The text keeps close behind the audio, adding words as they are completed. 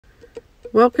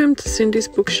Welcome to Sindy's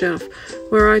Bookshelf,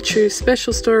 where I choose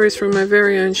special stories from my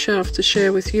very own shelf to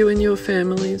share with you and your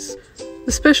families.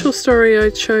 The special story I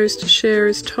chose to share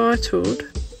is titled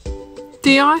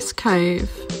The Ice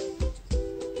Cave,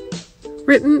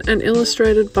 written and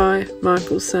illustrated by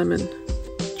Michael Salmon.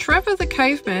 Trevor the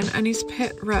caveman and his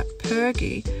pet rat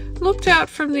Purgy looked out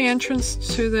from the entrance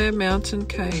to their mountain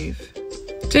cave.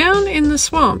 Down in the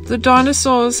swamp, the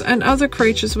dinosaurs and other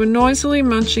creatures were noisily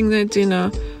munching their dinner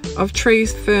of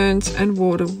trees, ferns and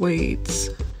water weeds.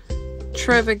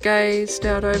 Trevor gazed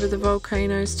out over the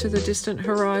volcanoes to the distant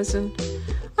horizon.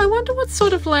 "I wonder what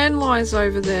sort of land lies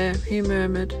over there," he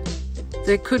murmured.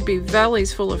 "There could be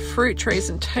valleys full of fruit trees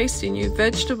and tasty new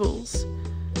vegetables.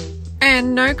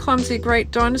 And no clumsy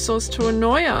great dinosaurs to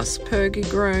annoy us," Purgy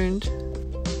groaned.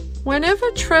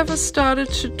 Whenever Trevor started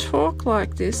to talk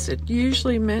like this, it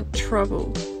usually meant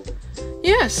trouble.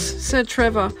 "Yes," said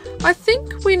Trevor, "I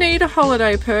think we need a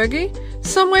holiday, Purgy.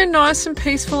 Somewhere nice and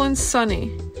peaceful and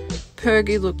sunny."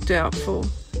 Purgy looked doubtful.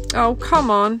 "Oh, come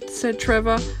on," said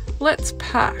Trevor. "Let's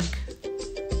pack."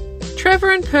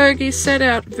 Trevor and Purgy set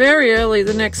out very early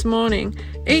the next morning.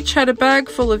 Each had a bag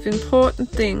full of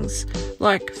important things,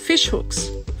 like fish hooks,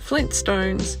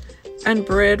 flintstones, and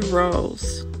bread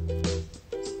rolls.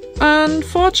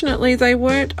 Unfortunately, they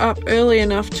weren't up early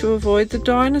enough to avoid the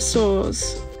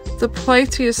dinosaurs. The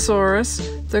Plateosaurus,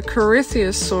 the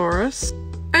Corythosaurus,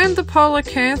 and the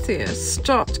Polycanthus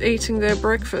stopped eating their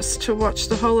breakfast to watch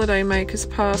the holidaymakers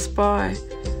pass by.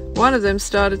 One of them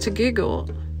started to giggle,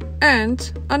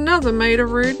 and another made a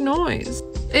rude noise.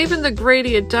 Even the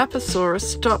greedy Adaposaurus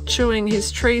stopped chewing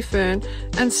his tree fern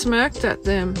and smirked at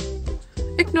them.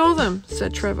 "Ignore them,"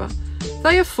 said Trevor.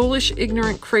 "They are foolish,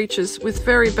 ignorant creatures with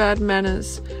very bad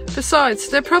manners. Besides,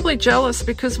 they're probably jealous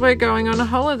because we're going on a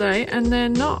holiday and they're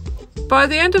not." By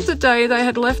the end of the day, they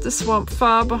had left the swamp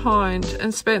far behind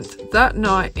and spent that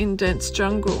night in dense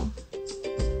jungle.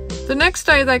 The next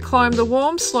day, they climbed the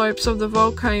warm slopes of the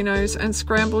volcanoes and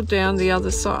scrambled down the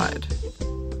other side.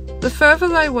 The further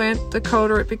they went, the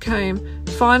colder it became.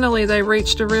 Finally, they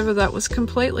reached a river that was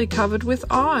completely covered with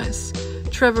ice.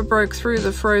 Trevor broke through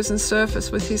the frozen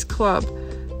surface with his club.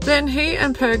 Then he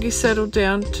and Purgy settled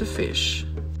down to fish.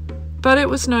 But it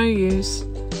was no use.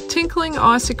 Tinkling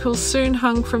icicles soon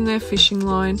hung from their fishing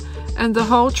line, and the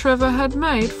hole Trevor had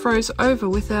made froze over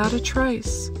without a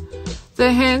trace.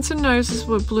 Their hands and noses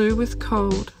were blue with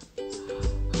cold.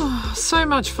 "Oh, so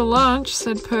much for lunch,"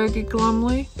 said Purgy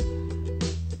glumly.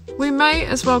 "We may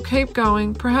as well keep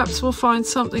going. Perhaps we'll find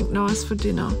something nice for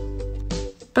dinner."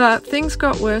 But things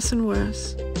got worse and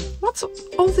worse. "What's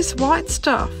all this white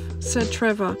stuff?" said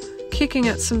Trevor, kicking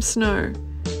at some snow.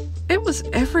 It was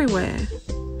everywhere.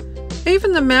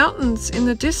 Even the mountains in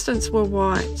the distance were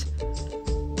white.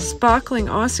 Sparkling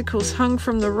icicles hung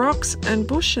from the rocks and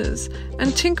bushes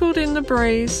and tinkled in the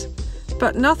breeze,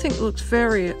 but nothing looked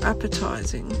very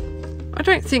appetizing. "I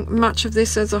don't think much of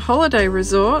this as a holiday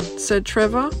resort," said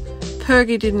Trevor.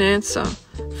 Purgy didn't answer.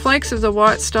 Flakes of the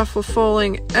white stuff were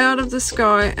falling out of the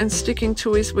sky and sticking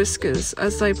to his whiskers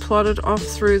as they plodded off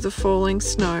through the falling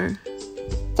snow.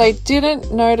 They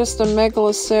didn't notice the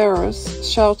Megalosaurus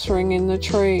sheltering in the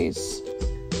trees.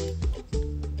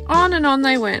 On and on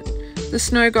they went. The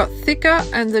snow got thicker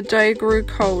and the day grew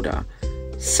colder.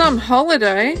 "Some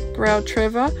holiday," growled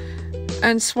Trevor,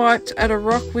 and swiped at a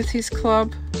rock with his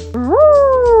club.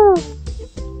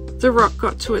 The rock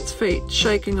got to its feet,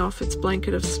 shaking off its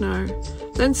blanket of snow.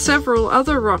 Then several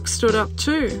other rocks stood up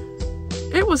too.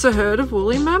 It was a herd of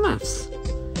woolly mammoths.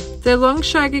 Their long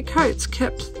shaggy coats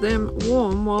kept them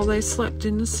warm while they slept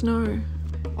in the snow.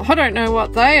 "I don't know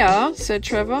what they are," said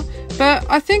Trevor, "but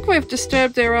I think we've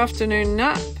disturbed their afternoon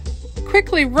nap."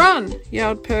 "Quickly run!"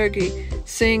 yelled Purgy,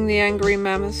 seeing the angry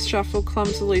mammoths shuffle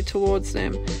clumsily towards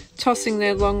them, tossing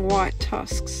their long white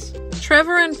tusks.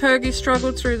 Trevor and Purgy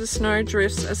struggled through the snow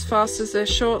drifts as fast as their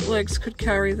short legs could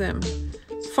carry them.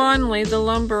 Finally, the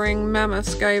lumbering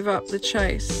mammoths gave up the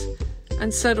chase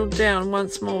and settled down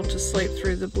once more to sleep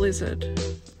through the blizzard.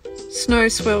 Snow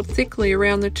swelled thickly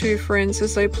around the two friends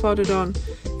as they plodded on.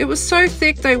 It was so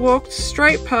thick they walked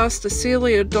straight past a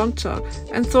Coeliodonta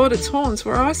and thought its horns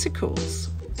were icicles.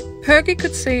 Purgy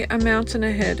could see a mountain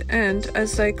ahead, and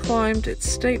as they climbed its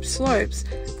steep slopes,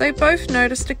 they both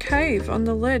noticed a cave on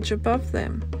the ledge above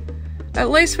them. "At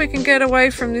least we can get away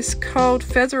from this cold,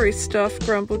 feathery stuff,"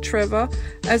 grumbled Trevor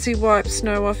as he wiped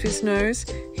snow off his nose.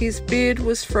 His beard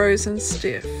was frozen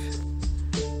stiff.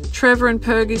 Trevor and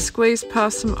Purgy squeezed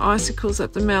past some icicles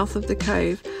at the mouth of the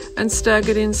cave and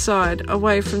staggered inside,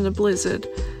 away from the blizzard.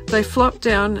 They flopped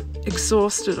down,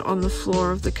 exhausted, on the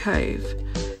floor of the cave.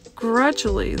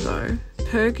 Gradually, though,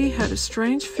 Purgy had a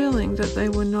strange feeling that they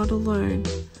were not alone.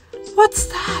 "What's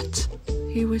that?"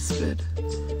 he whispered.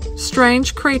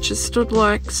 Strange creatures stood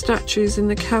like statues in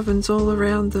the caverns all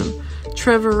around them.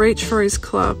 Trevor reached for his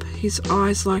club, his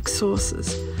eyes like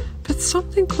saucers. But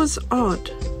something was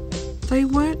odd. They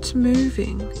weren't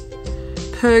moving.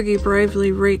 Purgy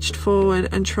bravely reached forward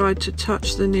and tried to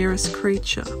touch the nearest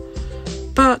creature.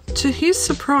 But to his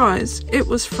surprise, it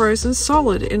was frozen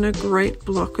solid in a great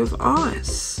block of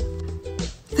ice.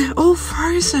 "They're all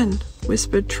frozen,"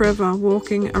 whispered Trevor,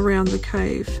 walking around the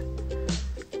cave.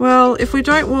 "Well, if we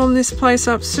don't warm this place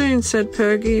up soon," said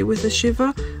Purgy with a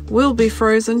shiver, "we'll be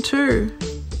frozen too."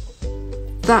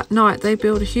 That night they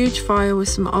built a huge fire with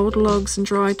some old logs and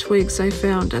dry twigs they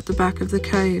found at the back of the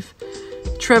cave.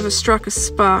 Trevor struck a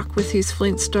spark with his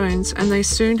flint stones and they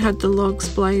soon had the logs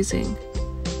blazing.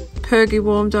 Purgy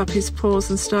warmed up his paws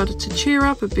and started to cheer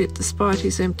up a bit despite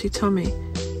his empty tummy.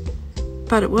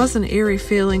 But it was an eerie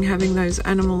feeling having those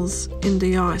animals in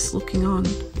the ice looking on.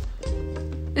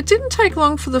 It didn't take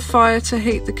long for the fire to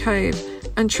heat the cave,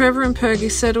 and Trevor and Purgy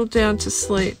settled down to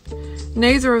sleep.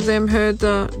 Neither of them heard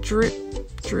the drip,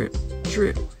 drip,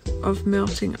 drip of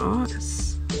melting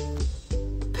ice.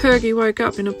 Purgy woke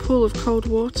up in a pool of cold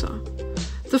water.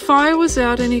 The fire was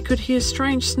out and he could hear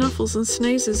strange snuffles and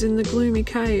sneezes in the gloomy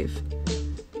cave.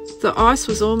 The ice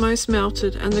was almost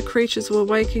melted and the creatures were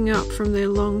waking up from their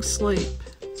long sleep.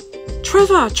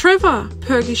 "Trevor! Trevor!"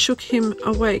 Purgy shook him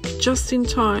awake just in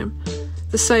time.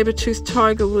 The saber-toothed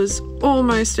tiger was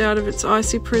almost out of its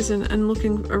icy prison and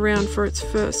looking around for its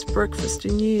first breakfast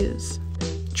in years.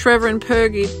 Trevor and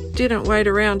Purgy didn't wait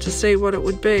around to see what it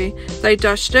would be. They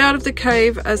dashed out of the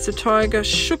cave as the tiger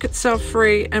shook itself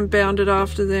free and bounded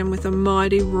after them with a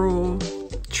mighty roar.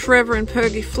 Trevor and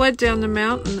Purgy fled down the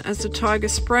mountain as the tiger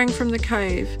sprang from the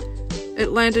cave.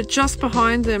 It landed just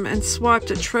behind them and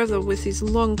swiped at Trevor with his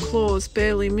long claws,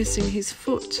 barely missing his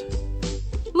foot.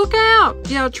 "Look out!"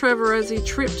 yelled Trevor as he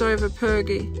tripped over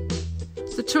Purgy.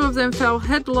 The two of them fell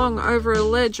headlong over a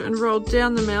ledge and rolled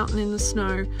down the mountain in the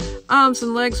snow. Arms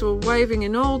and legs were waving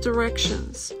in all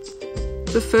directions.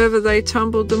 The further they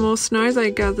tumbled, the more snow they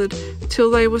gathered,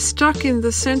 till they were stuck in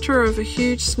the centre of a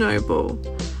huge snowball.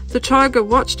 The tiger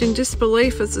watched in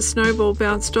disbelief as the snowball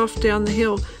bounced off down the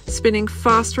hill, spinning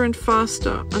faster and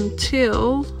faster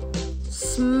until...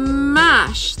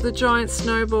 Smash! The giant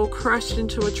snowball crashed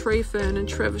into a tree fern and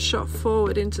Trevor shot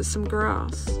forward into some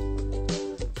grass.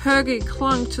 Purgy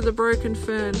clung to the broken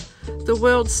fern. The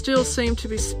world still seemed to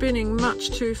be spinning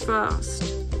much too fast.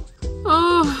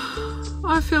 "Oh,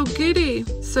 I feel giddy,"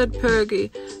 said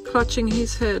Purgy, clutching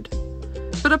his head.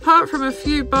 But apart from a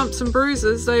few bumps and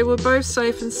bruises, they were both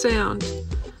safe and sound.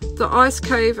 The ice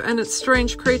cave and its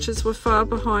strange creatures were far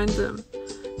behind them.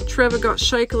 Trevor got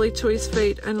shakily to his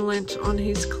feet and leant on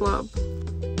his club.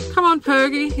 "Come on,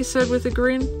 Purgy," he said with a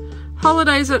grin.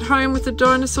 "Holidays at home with the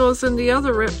dinosaurs and the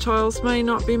other reptiles may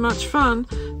not be much fun,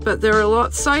 but they're a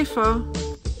lot safer."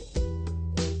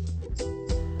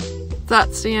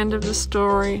 That's the end of the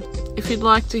story. If you'd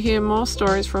like to hear more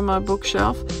stories from my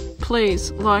bookshelf,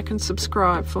 please like and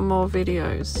subscribe for more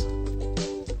videos.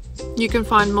 You can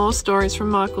find more stories from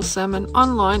Michael Salmon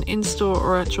online, in-store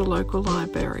or at your local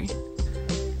library.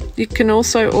 You can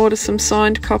also order some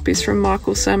signed copies from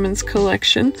Michael Salmon's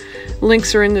collection.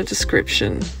 Links are in the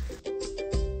description.